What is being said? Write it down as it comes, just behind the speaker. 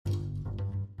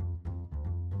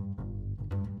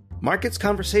Markets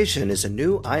Conversation is a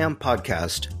new ION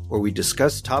podcast where we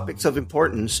discuss topics of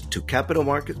importance to capital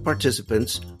markets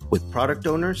participants with product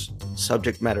owners,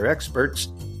 subject matter experts,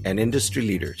 and industry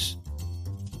leaders.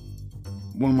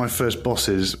 One of my first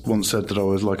bosses once said that I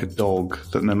was like a dog,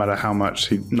 that no matter how much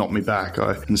he knocked me back,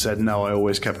 and said no, I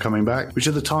always kept coming back, which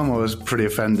at the time I was pretty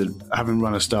offended. Having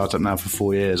run a startup now for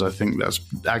 4 years, I think that's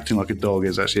acting like a dog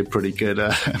is actually a pretty good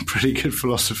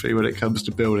philosophy when it comes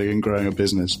to building and growing a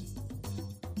business.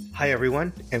 Hi,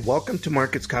 everyone, and welcome to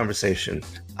Markets Conversation.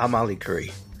 I'm Ali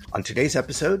Curry. On today's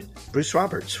episode, Bruce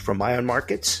Roberts from ION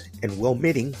Markets and Will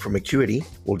Mitting from Acuiti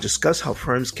will discuss how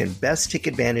firms can best take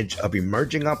advantage of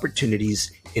emerging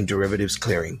opportunities in derivatives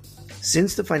clearing.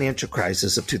 Since the financial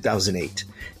crisis of 2008,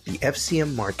 the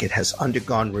FCM market has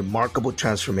undergone remarkable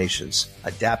transformations,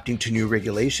 adapting to new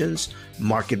regulations,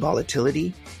 market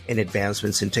volatility, and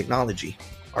advancements in technology.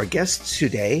 Our guests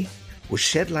today will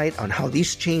shed light on how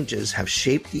these changes have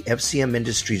shaped the FCM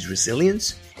industry's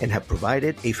resilience and have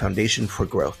provided a foundation for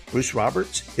growth. Bruce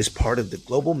Roberts is part of the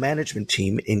global management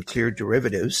team in cleared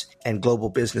derivatives and global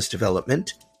business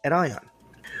development at ION.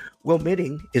 Will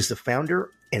Mitting is the founder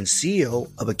and CEO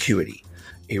of Acuiti,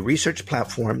 a research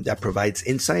platform that provides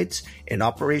insights and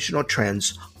operational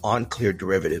trends on cleared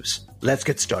derivatives. Let's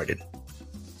get started.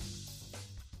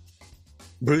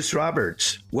 Bruce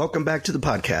Roberts, welcome back to the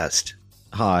podcast.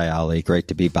 Hi, Ali. Great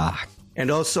to be back.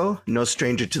 And also, no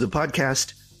stranger to the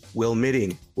podcast, Will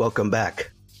Mitting. Welcome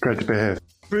back. Great to be here.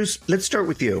 Bruce, let's start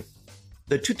with you.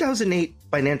 The 2008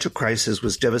 financial crisis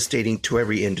was devastating to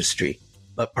every industry,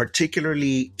 but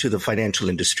particularly to the financial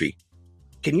industry.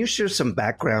 Can you share some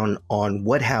background on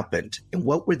what happened and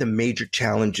what were the major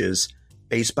challenges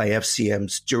faced by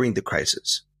FCMs during the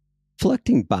crisis?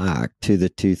 Reflecting back to the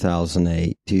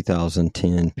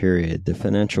 2008-2010 period, the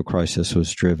financial crisis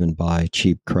was driven by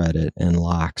cheap credit and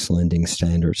lax lending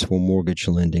standards for mortgage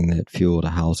lending that fueled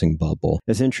a housing bubble.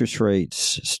 As interest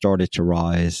rates started to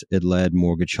rise, it led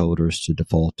mortgage holders to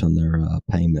default on their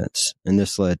payments. And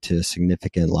this led to a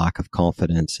significant lack of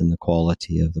confidence in the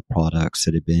quality of the products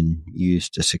that had been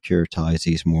used to securitize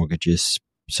these mortgages,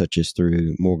 such as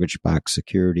through mortgage-backed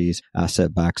securities,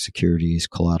 asset-backed securities,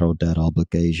 collateral debt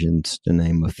obligations, to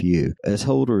name a few. As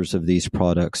holders of these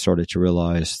products started to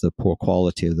realize the poor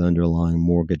quality of the underlying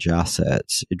mortgage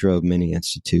assets, it drove many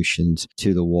institutions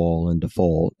to the wall in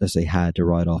default as they had to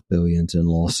write off billions in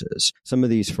losses. Some of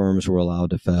these firms were allowed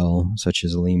to fail, such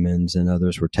as Lehman's, and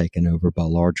others were taken over by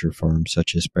larger firms,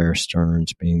 such as Bear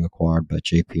Stearns being acquired by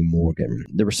JP Morgan.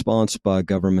 The response by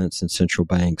governments and central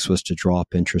banks was to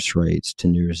drop interest rates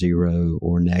to near zero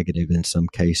or negative in some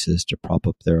cases to prop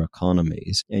up their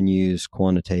economies and use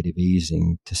quantitative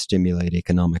easing to stimulate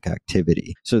economic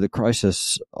activity. So the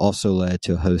crisis also led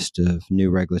to a host of new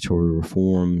regulatory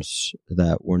reforms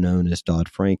that were known as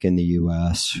Dodd-Frank in the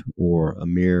U.S. or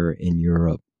EMIR in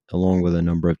Europe, along with a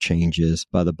number of changes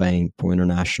by the bank for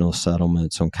international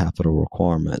settlements on capital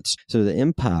requirements. So the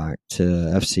impact to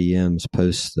FCMs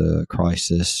post the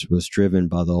crisis was driven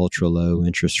by the ultra-low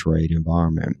interest rate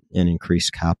environment and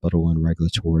increased capital and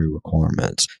regulatory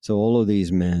requirements. So all of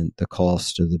these meant the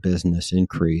cost of the business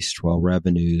increased while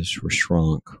revenues were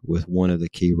shrunk, with one of the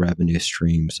key revenue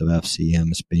streams of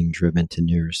FCMs being driven to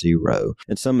near zero.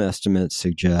 And some estimates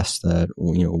suggest that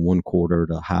 1/4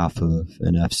 to half of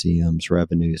an FCM's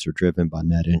revenues are driven by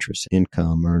net interest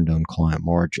income earned on client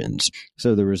margins.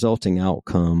 So the resulting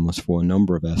outcome was for a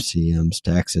number of FCMs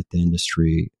to exit the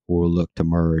industry or look to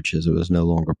merge as it was no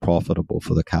longer profitable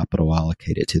for the capital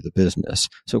allocated to the business.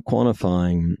 So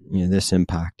quantifying this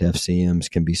impact to FCMs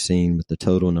can be seen with the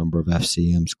total number of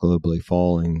FCMs globally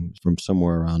falling from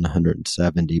somewhere around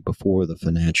 170 before the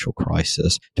financial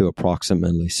crisis to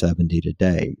approximately 70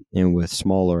 today, and with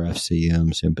smaller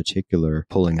FCMs in particular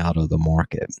pulling out of the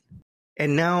market.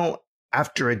 And now,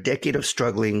 after a decade of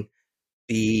struggling,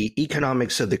 the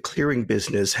economics of the clearing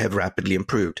business have rapidly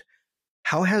improved.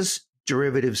 How has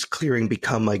derivatives clearing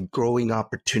become a growing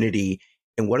opportunity,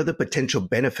 and what are the potential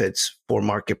benefits for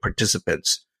market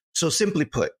participants? So simply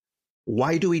put,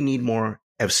 why do we need more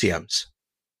FCMs?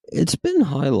 It's been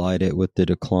highlighted with the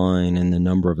decline in the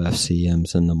number of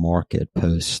FCMs in the market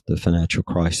post the financial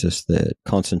crisis that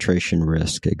concentration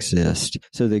risk exists.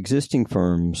 So the existing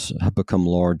firms have become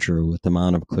larger with the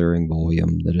amount of clearing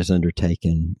volume that is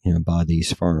undertaken by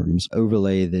these firms.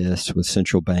 Overlay this with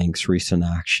central banks' recent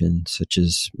action, such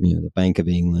as the Bank of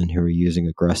England, who are using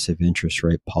aggressive interest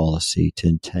rate policy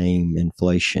to tame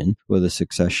inflation with a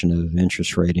succession of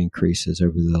interest rate increases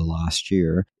over the last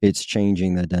year. It's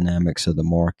changing the dynamics of the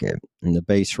market. And the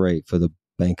base rate for the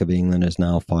Bank of England is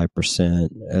now 5%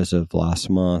 as of last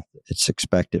month, It's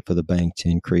expected for the bank to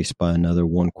increase by another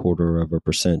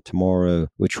 0.25% tomorrow,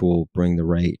 which will bring the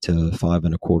rate to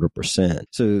 5.25%.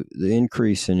 So the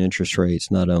increase in interest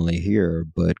rates, not only here,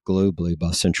 but globally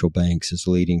by central banks, is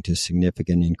leading to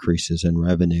significant increases in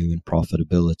revenue and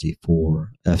profitability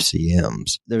for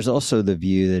FCMs. There's also the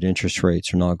view that interest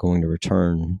rates are not going to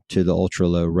return to the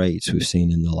ultra-low rates we've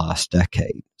seen in the last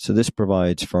decade. So this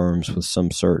provides firms with some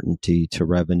certainty to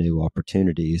revenue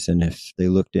opportunities, and if they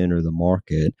look to enter the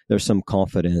market, there's some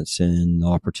confidence in the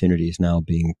opportunities now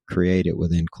being created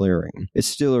within clearing. It's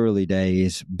still early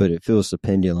days, but it feels the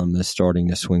pendulum is starting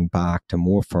to swing back to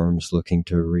more firms looking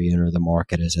to re-enter the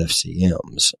market as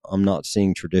FCMs. I'm not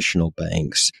seeing traditional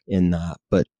banks in that,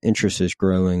 but interest is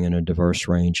growing in a diverse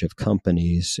range of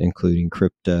companies, including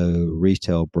crypto,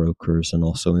 retail brokers, and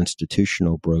also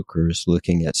institutional brokers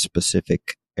looking at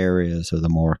specific areas of the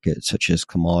market, such as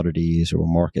commodities or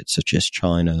markets such as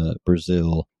China,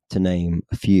 Brazil, to name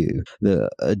a few. The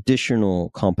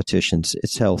additional competitions,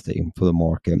 it's healthy for the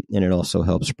market, and it also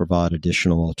helps provide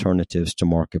additional alternatives to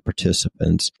market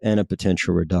participants and a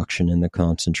potential reduction in the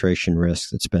concentration risk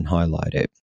that's been highlighted.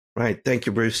 Right. Thank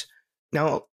you, Bruce.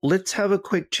 Now, let's have a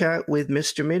quick chat with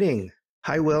Mr. Mitting.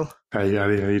 Hi, Will. Hey,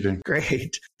 Ali, how you doing?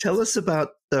 Great. Tell us about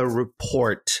the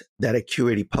report that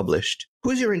Acuiti published.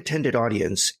 Who's your intended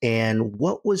audience, and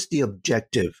what was the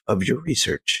objective of your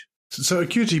research? So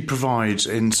Acuiti provides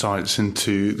insights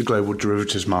into the global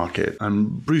derivatives market.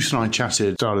 And Bruce and I chatted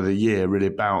at the start of the year really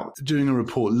about doing a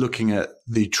report looking at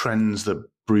the trends that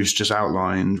Bruce just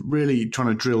outlined, really trying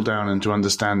to drill down into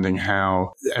understanding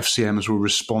how FCMs were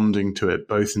responding to it,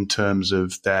 both in terms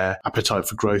of their appetite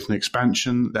for growth and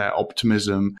expansion, their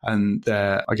optimism, and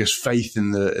their, I guess, faith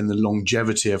in the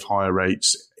longevity of higher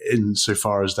rates,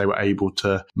 insofar as they were able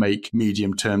to make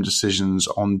medium-term decisions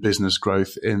on business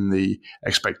growth in the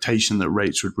expectation that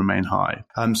rates would remain high.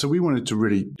 So we wanted to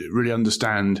really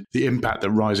understand the impact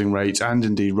that rising rates and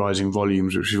indeed rising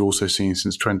volumes, which we've also seen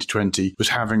since 2020, was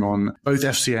having on both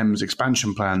FCM's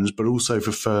expansion plans, but also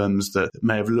for firms that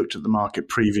may have looked at the market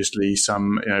previously,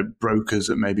 some brokers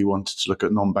that maybe wanted to look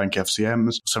at non-bank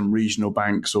FCMs, some regional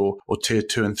banks or tier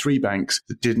 2 and 3 banks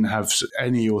that didn't have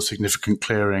any or significant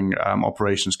clearing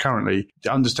operations currently,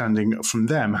 understanding from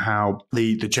them how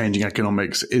the changing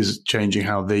economics is changing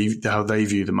how they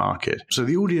view the market. So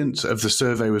the audience of the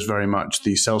survey was very much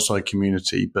the sell-side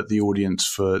community, but the audience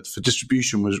for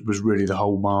distribution was really the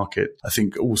whole market. I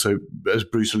think also, as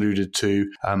Bruce alluded to,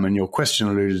 and your question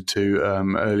alluded to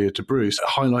earlier to Bruce,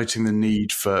 highlighting the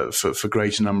need for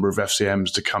greater number of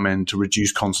FCMs to come in to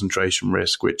reduce concentration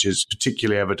risk, which is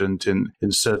particularly evident in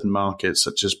certain markets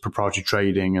such as proprietary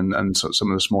trading and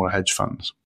some of the smaller hedge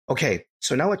funds. Okay,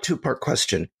 so now a two-part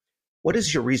question. What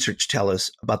does your research tell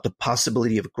us about the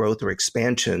possibility of growth or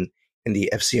expansion in the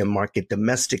FCM market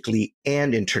domestically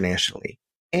and internationally?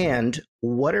 And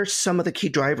what are some of the key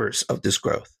drivers of this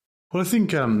growth? Well, I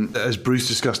think, as Bruce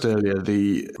discussed earlier,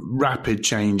 the rapid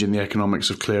change in the economics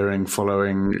of clearing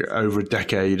following over a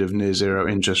decade of near zero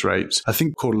interest rates, I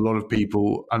think caught a lot of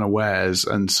people unawares.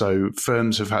 And so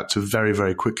firms have had to very,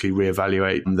 very quickly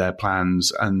reevaluate their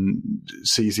plans and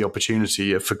seize the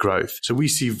opportunity for growth. So we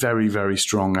see very, very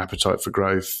strong appetite for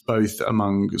growth, both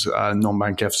among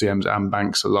non-bank FCMs and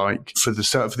banks alike. For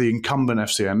the incumbent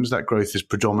FCMs, that growth is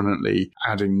predominantly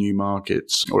adding new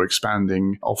markets or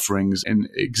expanding offerings in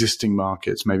existing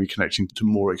markets, maybe connecting to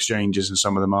more exchanges in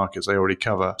some of the markets they already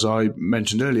cover. As I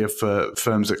mentioned earlier, for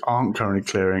firms that aren't currently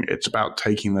clearing, it's about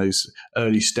taking those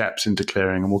early steps into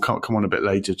clearing, and we'll come on a bit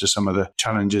later to some of the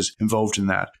challenges involved in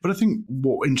that. But I think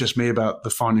what interests me about the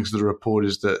findings of the report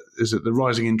is that the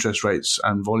rising interest rates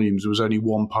and volumes was only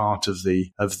one part of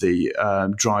the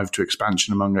drive to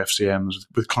expansion among FCMs,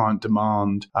 with client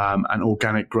demand and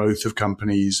organic growth of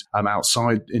companies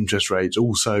outside interest rates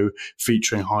also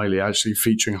featuring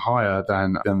higher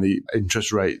than the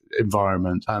interest rate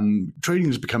environment. Trading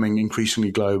is becoming increasingly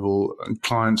global, and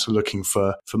clients are looking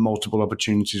for multiple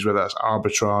opportunities, whether that's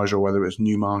arbitrage or whether it's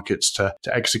new markets to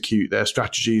execute their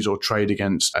strategies or trade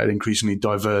against an increasingly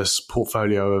diverse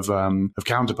portfolio of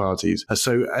counterparties.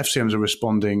 So FCMs are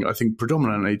responding, I think,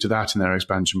 predominantly to that in their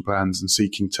expansion plans and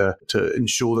seeking to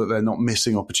ensure that they're not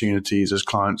missing opportunities as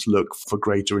clients look for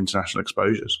greater international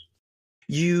exposures.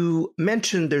 You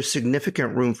mentioned there's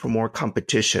significant room for more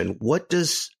competition. What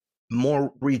does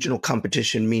more regional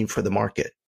competition mean for the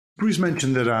market? Bruce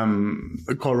mentioned that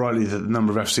quite rightly that the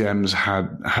number of FCMs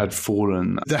had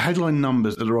fallen. The headline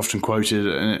numbers that are often quoted,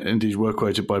 and indeed were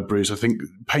quoted by Bruce, I think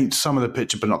paint some of the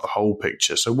picture but not the whole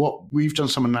picture. So what we've done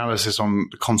some analysis on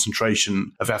the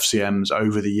concentration of FCMs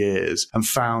over the years and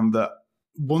found that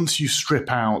once you strip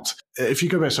out if you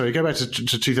go back to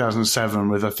 2007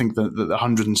 with, I think, the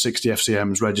 160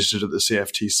 FCMs registered at the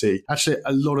CFTC. Actually,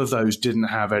 a lot of those didn't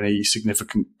have any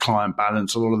significant client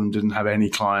balance. A lot of them didn't have any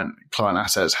client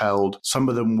assets held. Some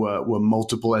of them were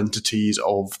multiple entities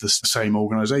of the same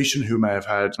organization who may have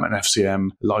had an FCM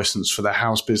license for their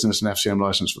house business, an FCM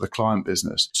license for the client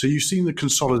business. So you've seen the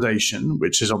consolidation,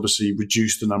 which has obviously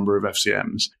reduced the number of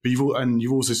FCMs. But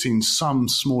you've also seen some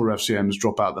smaller FCMs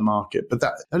drop out the market. But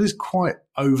that is quite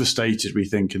overstated, we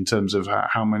think, in terms of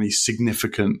how many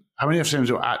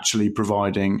FCMs are actually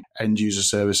providing end user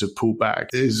service of pullback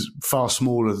is far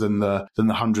smaller than the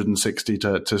 160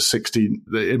 to 60,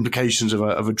 the implications of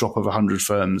a drop of 100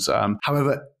 firms.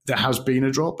 However, there has been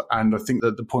a drop, and I think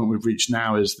that the point we've reached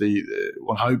now is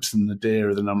one hopes and the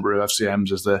nadir of the number of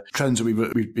FCMs as the trends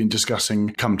that we've been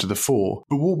discussing come to the fore.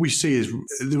 But what we see is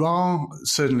there are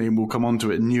certainly, and we'll come on to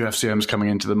it, new FCMs coming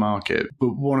into the market.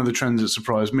 But one of the trends that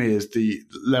surprised me is the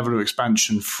level of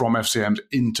expansion from FCMs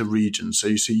into regions. So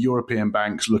you see European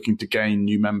banks looking to gain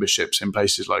new memberships in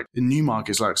new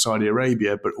markets like Saudi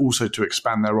Arabia, but also to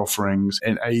expand their offerings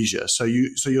in Asia.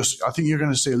 I think you're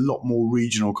going to see a lot more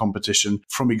regional competition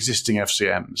from existing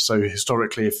FCMs. So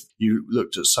historically, if you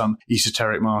looked at some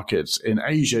esoteric markets in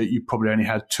Asia, you probably only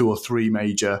had 2 or 3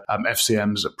 major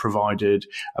FCMs that provided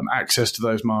access to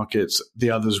those markets.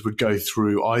 The others would go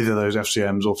through either those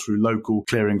FCMs or through local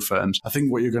clearing firms. I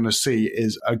think what you're going to see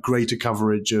is a greater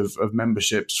coverage of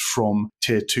memberships from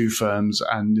tier 2 firms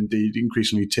and indeed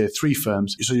increasingly tier 3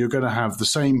 firms. So you're going to have the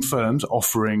same firms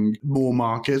offering more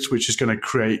markets, which is going to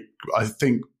create, I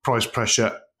think, price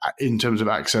pressure in terms of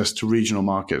access to regional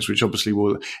markets, which obviously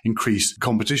will increase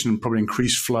competition and probably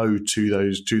increase flow to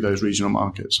those regional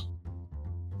markets.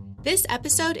 This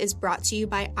episode is brought to you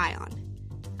by ION.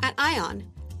 At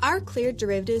ION, our cleared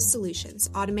derivatives solutions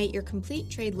automate your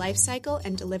complete trade lifecycle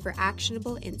and deliver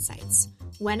actionable insights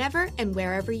whenever and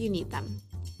wherever you need them.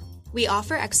 We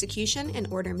offer execution and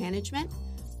order management,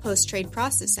 post-trade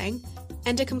processing,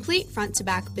 and a complete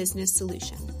front-to-back business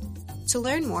solution. To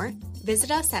learn more,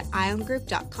 visit us at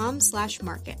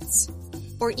iongroup.com/markets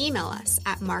or email us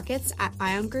at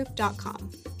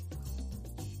markets@iongroup.com.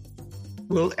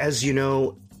 Well, as you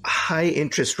know, high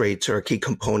interest rates are a key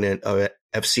component of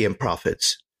FCM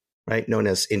profits, right? Known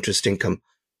as interest income.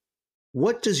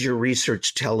 What does your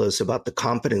research tell us about the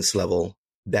confidence level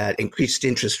that increased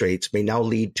interest rates may now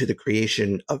lead to the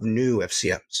creation of new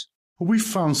FCMs? Well, we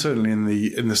found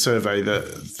certainly in the survey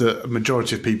that the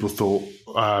majority of people thought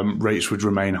rates would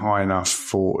remain high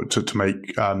enough to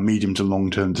make medium to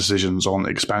long term decisions on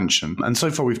expansion. And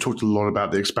so far, we've talked a lot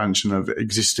about the expansion of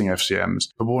existing FCMs.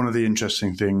 But one of the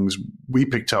interesting things we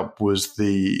picked up was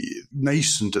the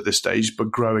nascent at this stage,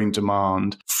 but growing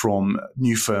demand from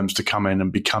new firms to come in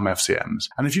and become FCMs.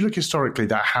 And if you look historically,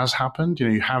 that has happened.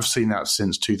 You have seen that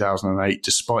since 2008,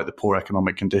 despite the poor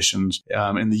economic conditions.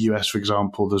 In the US, for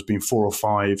example, there's been 4 or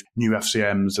 5 new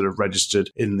FCMs that have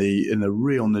registered in the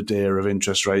real nadir of interest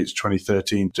rates,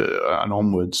 2013 and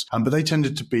onwards. But they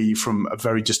tended to be from a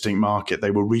very distinct market.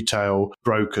 They were retail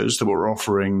brokers that were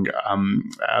offering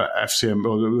FCM,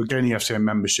 or were gaining FCM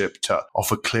membership to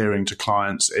offer clearing to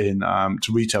clients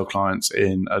to retail clients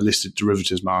in listed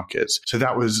derivatives markets. So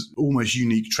that was almost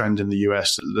unique trend in the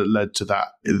US that led to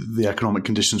the economic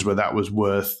conditions where that was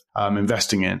worth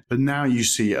investing in. But now you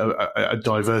see a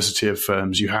diversity of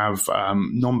firms. You have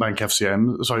non-bank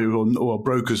FCMs, or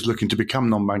brokers looking to become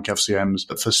non-bank FCMs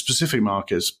for specific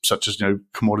markets, such as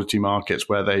commodity markets,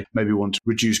 where they maybe want to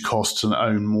reduce costs and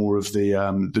own more of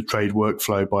the trade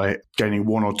workflow by gaining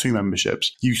 1 or 2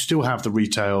 memberships. You still have the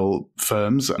retail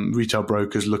firms and retail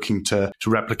brokers looking to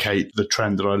replicate the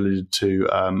trend that I alluded to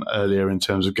earlier in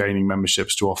terms of gaining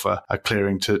memberships to offer a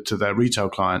clearing to their retail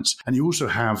clients. And you also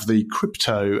have the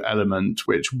crypto element,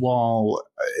 which, while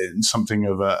in something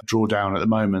of a drawdown at the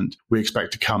moment, we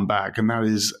expect to come back, and that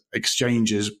is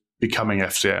exchanges becoming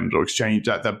FCMs, or exchange,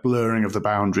 that blurring of the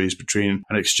boundaries between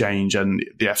an exchange and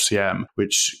the FCM,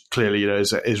 which clearly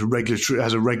has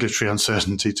a regulatory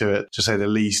uncertainty to it, to say the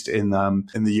least, in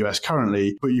the US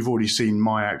currently. But you've already seen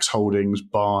MIAX Holdings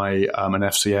buy an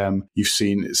FCM. You've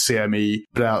seen CME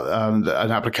put out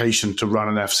an application to run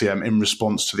an FCM in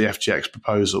response to the FTX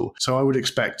proposal. So I would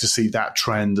expect to see that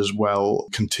trend as well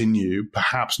continue,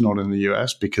 perhaps not in the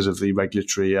US because of the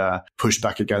regulatory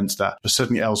pushback against that, but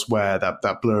certainly elsewhere,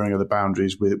 that blurring of the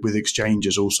boundaries with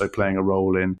exchanges also playing a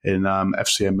role in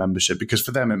FCM membership, because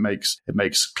for them it makes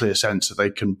clear sense that they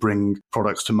can bring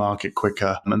products to market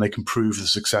quicker and they can prove the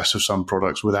success of some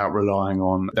products without relying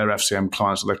on their FCM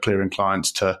clients or their clearing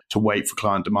clients to wait for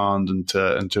client demand and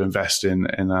to invest in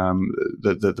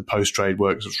the post trade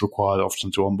work that's required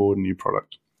often to onboard a new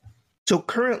product. So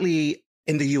currently,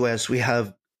 in the US, we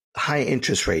have high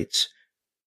interest rates,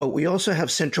 but we also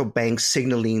have central banks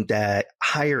signaling that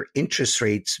higher interest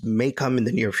rates may come in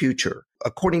the near future.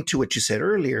 According to what you said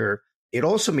earlier, it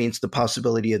also means the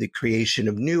possibility of the creation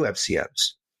of new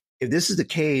FCMs. If this is the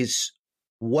case,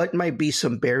 what might be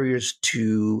some barriers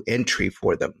to entry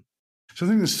for them? So I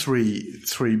think there's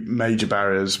three major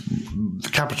barriers. The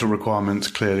capital requirements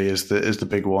clearly is the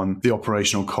big one. The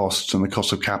operational costs and the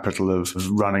cost of capital of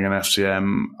running an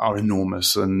FCM are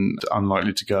enormous and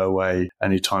unlikely to go away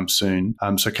anytime soon.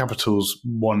 So capital's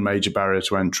one major barrier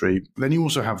to entry. Then you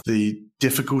also have the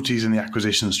difficulties in the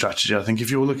acquisition strategy. I think if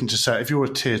you're a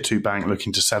tier 2 bank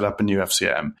looking to set up a new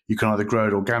FCM, you can either grow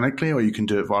it organically or you can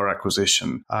do it via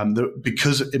acquisition.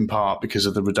 Because of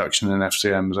the reduction in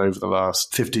FCMs over the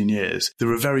last 15 years,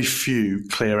 there are very few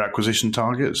clear acquisition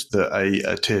targets that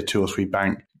a tier 2 or 3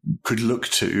 bank could look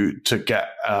to get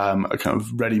a kind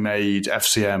of ready-made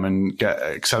FCM and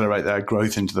accelerate their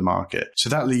growth into the market. So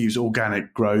that leaves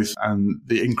organic growth and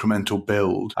the incremental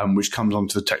build, which comes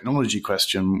onto the technology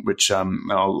question, which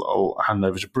I'll hand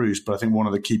over to Bruce. But I think one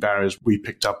of the key barriers we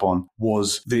picked up on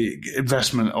was the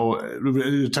investment or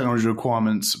technology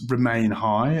requirements remain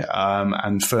high,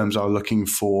 and firms are looking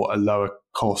for a lower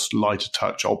cost, lighter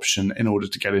touch option in order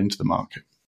to get into the market.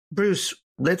 Bruce,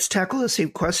 let's tackle the same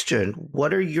question.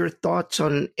 What are your thoughts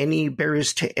on any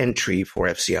barriers to entry for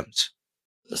FCMs?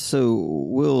 So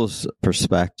Will's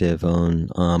perspective on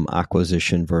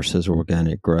acquisition versus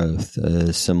organic growth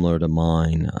is similar to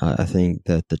mine. I think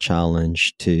that the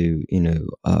challenge to,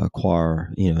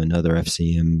 acquire, another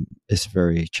FCM is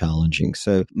very challenging.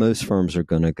 So most firms are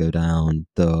going to go down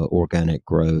the organic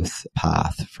growth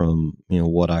path from,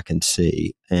 what I can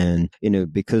see. And,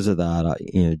 because of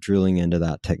that, drilling into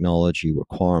that technology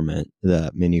requirement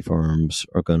that many firms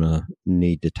are going to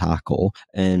need to tackle.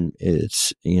 And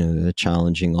it's, a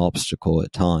challenging obstacle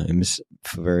at times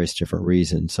for various different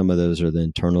reasons. Some of those are the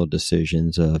internal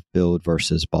decisions of build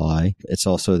versus buy. It's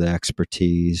also the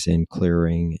expertise in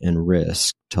clearing and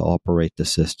risk to operate the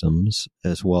systems,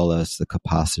 as well as the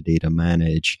capacity to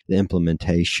manage the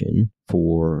implementation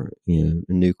for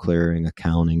new clearing,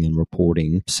 accounting, and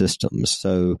reporting systems.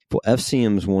 So for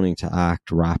FCMs wanting to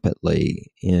act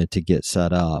rapidly to get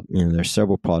set up, there's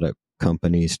several product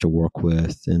companies to work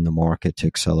with in the market to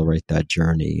accelerate that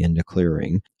journey into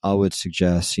clearing. I would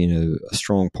suggest, a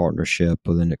strong partnership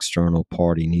with an external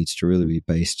party needs to really be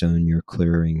based on your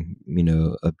clearing,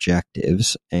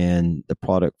 objectives and the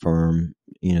product firm,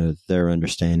 their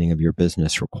understanding of your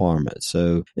business requirements.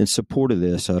 So in support of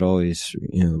this, I'd always,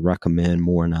 recommend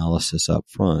more analysis up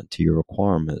front to your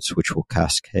requirements, which will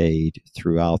cascade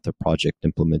throughout the project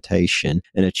implementation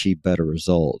and achieve better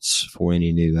results for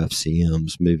any new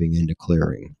FCMs moving into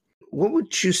clearing. What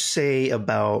would you say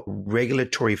about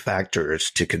regulatory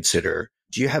factors to consider?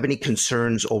 Do you have any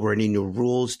concerns over any new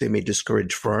rules that may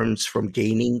discourage firms from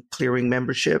gaining clearing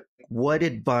membership? What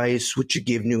advice would you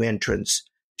give new entrants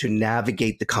to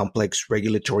navigate the complex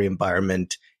regulatory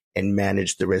environment and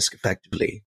manage the risk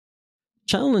effectively?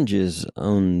 Challenges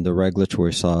on the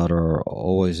regulatory side are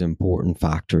always important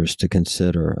factors to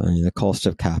consider. The cost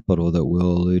of capital that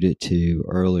Will alluded to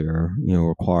earlier,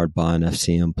 required by an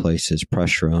FCM places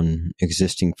pressure on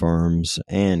existing firms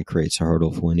and creates a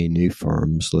hurdle for any new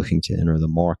firms looking to enter the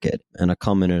market. And I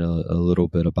commented a little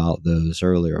bit about those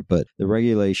earlier, but the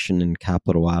regulation and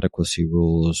capital adequacy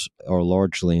rules are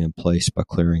largely in place by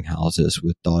clearinghouses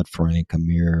with Dodd-Frank,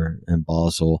 Amir, and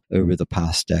Basel over the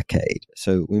past decade.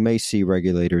 So we may see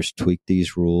regulators tweak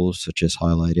these rules, such as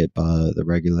highlighted by the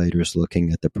regulators looking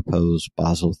at the proposed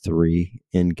Basel III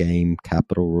in-game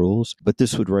capital rules. But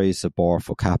this would raise the bar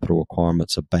for capital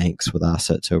requirements of banks with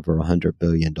assets over $100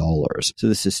 billion. So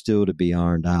this is still to be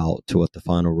ironed out to what the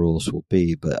final rules will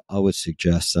be, but I would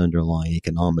suggest the underlying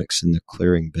economics in the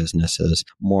clearing business has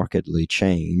markedly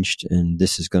changed, and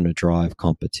this is going to drive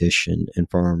competition, and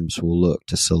firms will look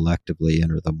to selectively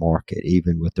enter the market,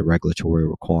 even with the regulatory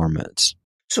requirements.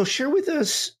 So share with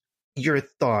us your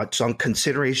thoughts on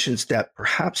considerations that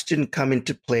perhaps didn't come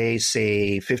into play,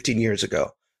 say, 15 years ago.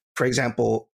 For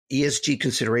example, ESG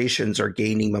considerations are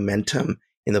gaining momentum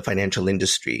in the financial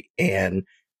industry, and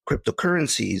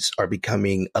cryptocurrencies are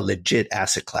becoming a legit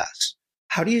asset class.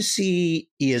 How do you see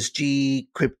ESG,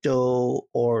 crypto,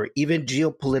 or even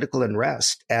geopolitical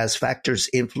unrest as factors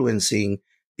influencing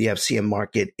the FCM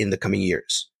market in the coming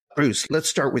years? Bruce, let's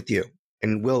start with you.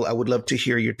 And Will, I would love to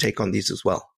hear your take on these as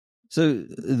well. So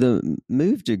the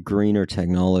move to greener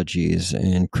technologies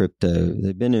and crypto,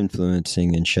 they've been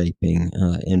influencing and shaping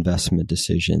investment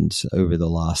decisions over the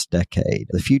last decade.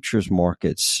 The futures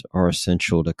markets are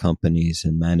essential to companies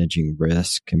in managing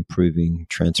risk, improving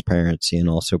transparency, and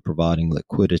also providing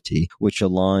liquidity, which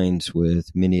aligns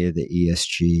with many of the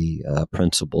ESG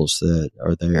principles that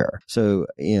are there. So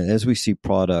as we see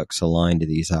products aligned to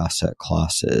these asset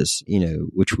classes,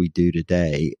 which we do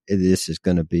today, this is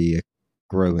going to be a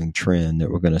growing trend that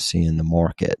we're going to see in the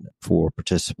market for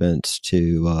participants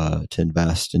to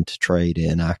invest and to trade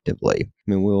in actively.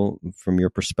 I mean, Will, from your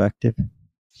perspective?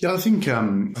 Yeah, I think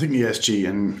ESG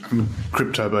and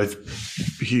crypto are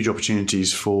both huge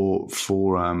opportunities for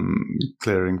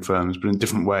clearing firms, but in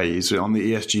different ways. On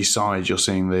the ESG side, you're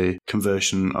seeing the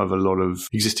conversion of a lot of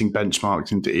existing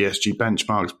benchmarks into ESG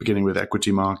benchmarks, beginning with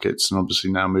equity markets and obviously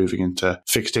now moving into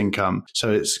fixed income. So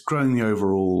it's growing the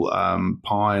overall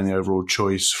pie and the overall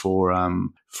choice for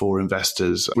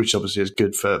investors, which obviously is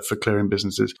good for clearing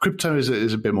businesses. Crypto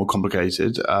is a bit more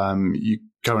complicated. You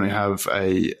currently have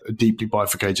a deeply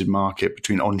bifurcated market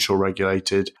between onshore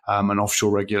regulated and offshore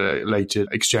regulated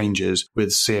exchanges, with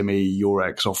CME,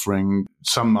 Eurex offering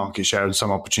some market share and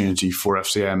some opportunity for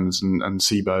FCMs and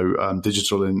CBOE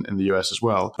digital in the US as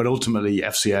well. But ultimately,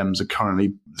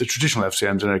 the traditional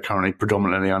FCMs are currently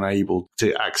predominantly unable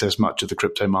to access much of the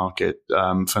crypto market.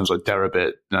 Firms like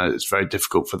Deribit, it's very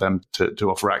difficult for them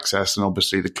to offer access. And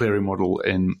obviously, the clearing model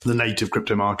in the native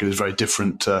crypto market is very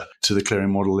different to the clearing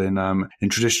model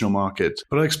in traditional markets.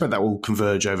 But I expect that will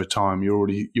converge over time. You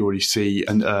already see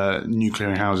new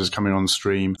clearing houses coming on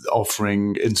stream,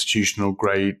 offering institutional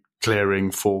grade clearing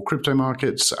for crypto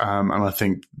markets. And I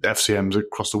think FCMs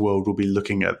across the world will be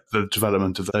looking at the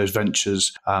development of those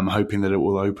ventures, hoping that it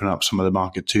will open up some of the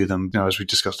market to them. As we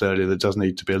discussed earlier, there does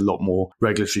need to be a lot more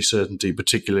regulatory certainty,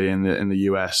 particularly in the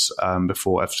US,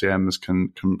 before FCMs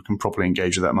can properly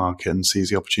engage with that market and seize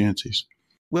the opportunities.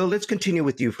 Well, let's continue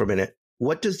with you for a minute.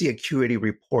 What does the Acuiti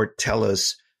report tell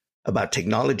us about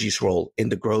technology's role in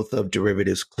the growth of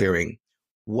derivatives clearing?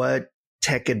 What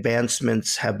tech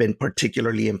advancements have been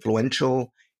particularly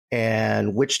influential,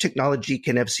 and which technology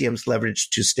can FCMs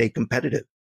leverage to stay competitive?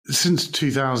 Since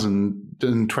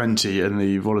 2020 and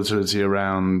the volatility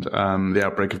around the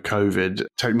outbreak of COVID,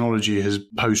 technology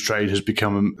post-trade has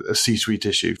become a C-suite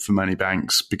issue for many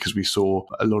banks, because we saw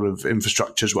a lot of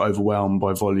infrastructures were overwhelmed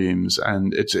by volumes.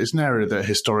 And it's an area that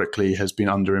historically has been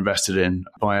underinvested in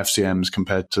by FCMs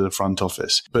compared to the front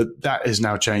office. But that has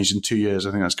now changed in 2 years.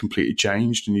 I think that's completely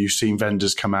changed. And you've seen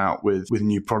vendors come out with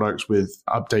new products, with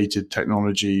updated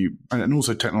technology, and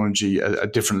also technology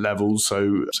at different levels.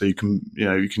 So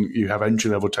you have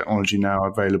entry-level technology now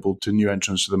available to new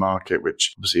entrants to the market,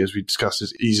 which obviously, as we discussed,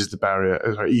 eases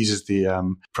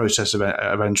the process of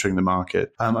entering the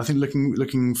market. I think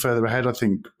looking further ahead, I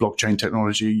think blockchain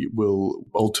technology will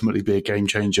ultimately be a game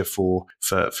changer for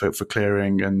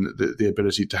clearing, and the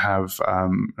ability to have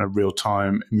a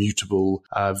real-time, immutable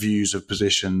views of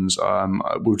positions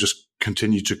will just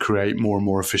continue to create more and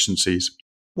more efficiencies.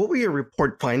 What were your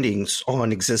report findings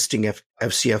on existing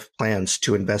FCF plans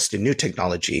to invest in new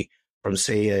technology from,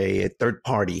 say, a third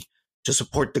party to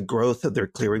support the growth of their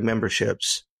clearing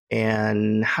memberships?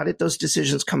 And how did those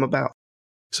decisions come about?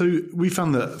 So we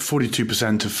found that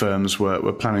 42% of firms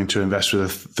were planning to invest with a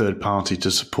third party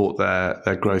to support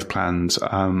their growth plans.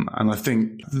 And I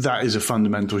think that is a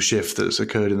fundamental shift that's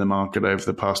occurred in the market over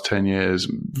the past 10 years.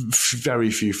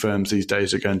 Very few firms these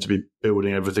days are going to be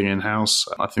building everything in-house.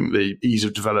 I think the ease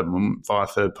of development via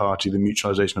third party, the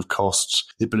mutualization of costs,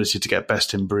 the ability to get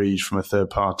best in breed from a third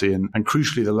party, and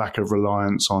crucially the lack of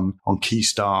reliance on key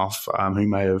staff who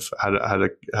may have had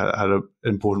an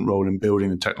important role in building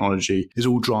the technology is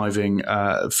all driving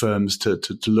firms to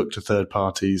look to third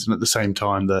parties. And at the same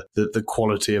time, the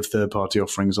quality of third party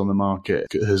offerings on the market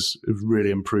has really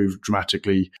improved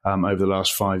dramatically over the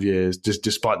last 5 years,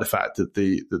 despite the fact that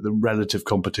the relative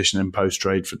competition in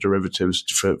post-trade for derivatives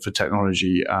for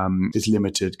technology is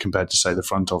limited compared to, say, the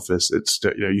front office.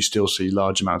 You still see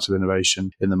large amounts of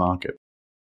innovation in the market.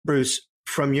 Bruce,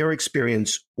 from your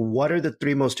experience, what are the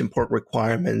three most important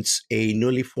requirements a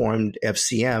newly formed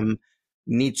FCM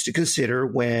needs to consider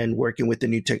when working with a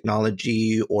new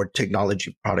technology or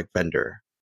technology product vendor?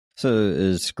 So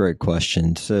it's a great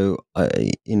question. So,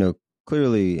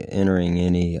 clearly entering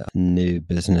any new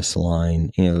business line,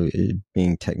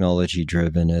 being technology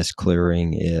driven as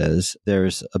clearing is,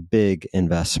 there's a big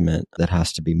investment that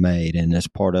has to be made. And as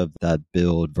part of that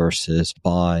build versus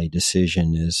buy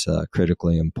decision is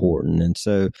critically important. And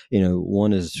so,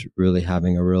 one is really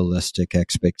having a realistic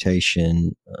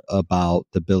expectation about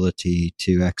the ability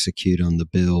to execute on the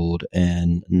build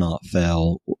and not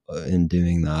fail in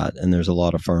doing that. And there's a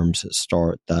lot of firms that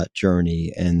start that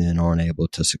journey and then aren't able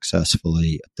to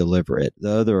successfully deliver it.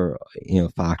 The other,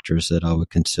 factors that I would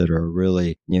consider are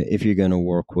really, if you're going to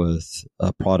work with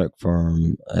a product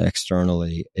firm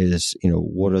externally is,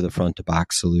 what are the front to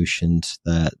back solutions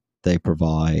that they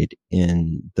provide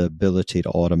in the ability to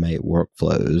automate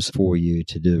workflows for you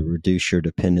to reduce your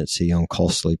dependency on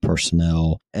costly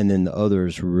personnel. And then the other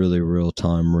is really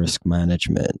real-time risk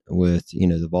management with,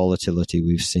 the volatility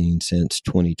we've seen since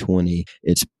 2020.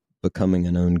 It's becoming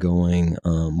an ongoing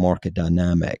market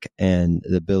dynamic, and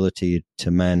the ability to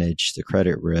manage the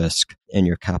credit risk and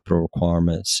your capital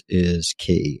requirements is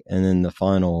key. And then the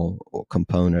final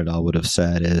component I would have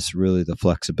said is really the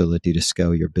flexibility to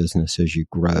scale your business as you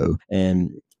grow.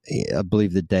 And I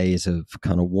believe the days of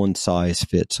kind of one size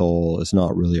fits all is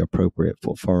not really appropriate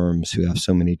for firms who have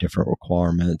so many different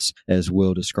requirements, as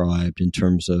Will described, in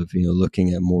terms of,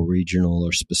 looking at more regional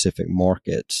or specific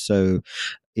markets. So,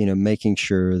 making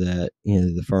sure that,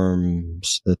 the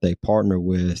firms that they partner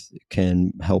with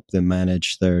can help them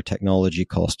manage their technology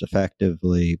cost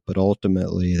effectively, but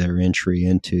ultimately their entry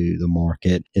into the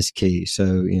market is key.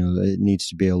 So, it needs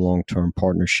to be a long-term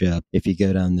partnership if you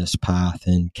go down this path,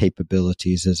 and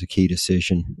capabilities is a key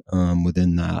decision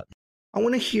within that. I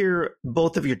want to hear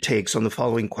both of your takes on the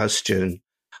following question.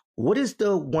 What is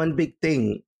the one big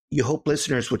thing you hope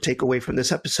listeners would take away from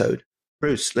this episode?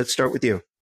 Bruce, let's start with you.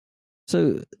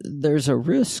 So there's a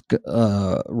risk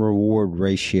reward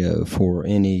ratio for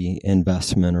any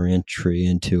investment or entry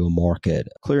into a market.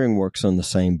 Clearing works on the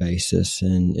same basis,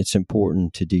 and it's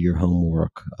important to do your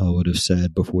homework, I would have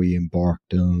said, before you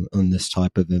embarked on this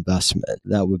type of investment.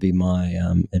 That would be my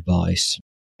advice.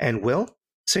 And Will,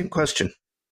 same question.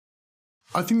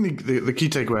 I think the key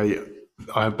takeaway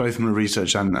I have both from the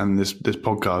research and this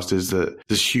podcast is that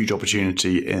there's huge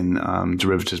opportunity in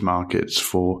derivatives markets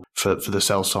for the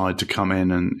sell side to come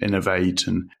in and innovate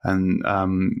and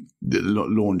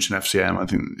launch an FCM. I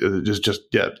think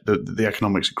the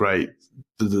economics are great.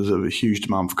 There's a huge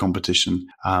demand for competition.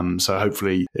 So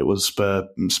hopefully it will spur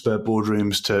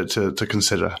boardrooms to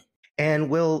consider. And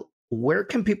Will, where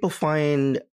can people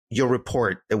find your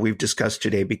report that we've discussed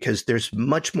today? Because there's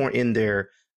much more in there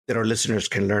that our listeners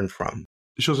can learn from.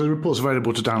 Sure. So the report's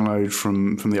available to download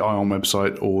from the ION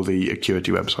website or the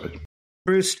Acuiti website.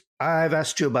 Bruce, I've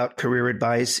asked you about career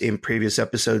advice in previous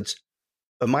episodes,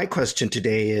 but my question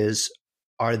today is,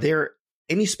 are there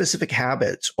any specific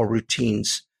habits or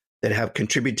routines that have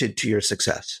contributed to your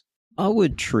success? I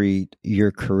would treat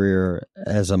your career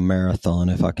as a marathon,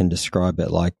 if I can describe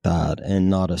it like that, and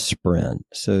not a sprint.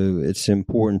 So it's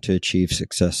important to achieve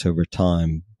success over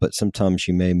time, but sometimes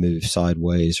you may move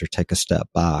sideways or take a step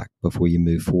back before you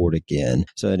move forward again.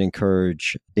 So I'd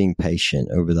encourage being patient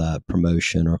over that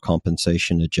promotion or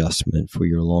compensation adjustment for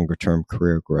your longer term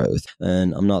career growth.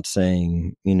 And I'm not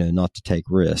saying, not to take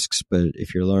risks, but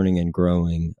if you're learning and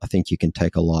growing, I think you can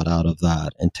take a lot out of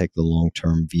that, and take the long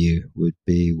term view would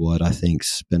be what I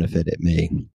think's benefited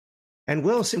me. And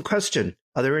Will, same question.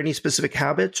 Are there any specific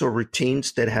habits or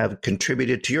routines that have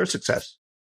contributed to your success?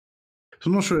 So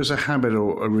I'm not sure it's a habit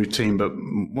or a routine, but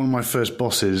one of my first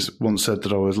bosses once said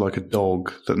that I was like a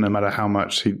dog, that no matter how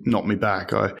much he knocked me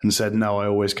back, and said no, I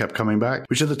always kept coming back,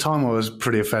 which at the time I was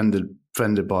pretty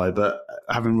offended by. But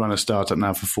having run a startup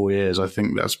now for 4 years, I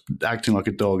think that's acting like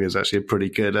a dog is actually a pretty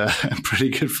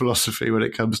good philosophy when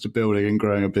it comes to building and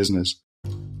growing a business.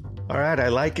 All right, I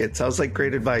like it. Sounds like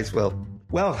great advice, Will.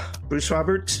 Well, Bruce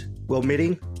Roberts, Will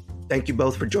Mitting, thank you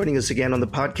both for joining us again on the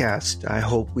podcast. I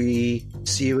hope we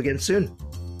see you again soon.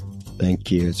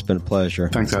 Thank you. It's been a pleasure.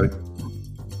 Thanks, Ali.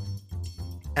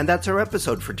 And that's our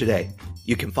episode for today.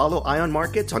 You can follow ION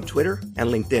Markets on Twitter and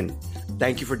LinkedIn.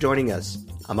 Thank you for joining us.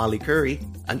 I'm Ali Curry.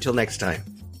 Until next time.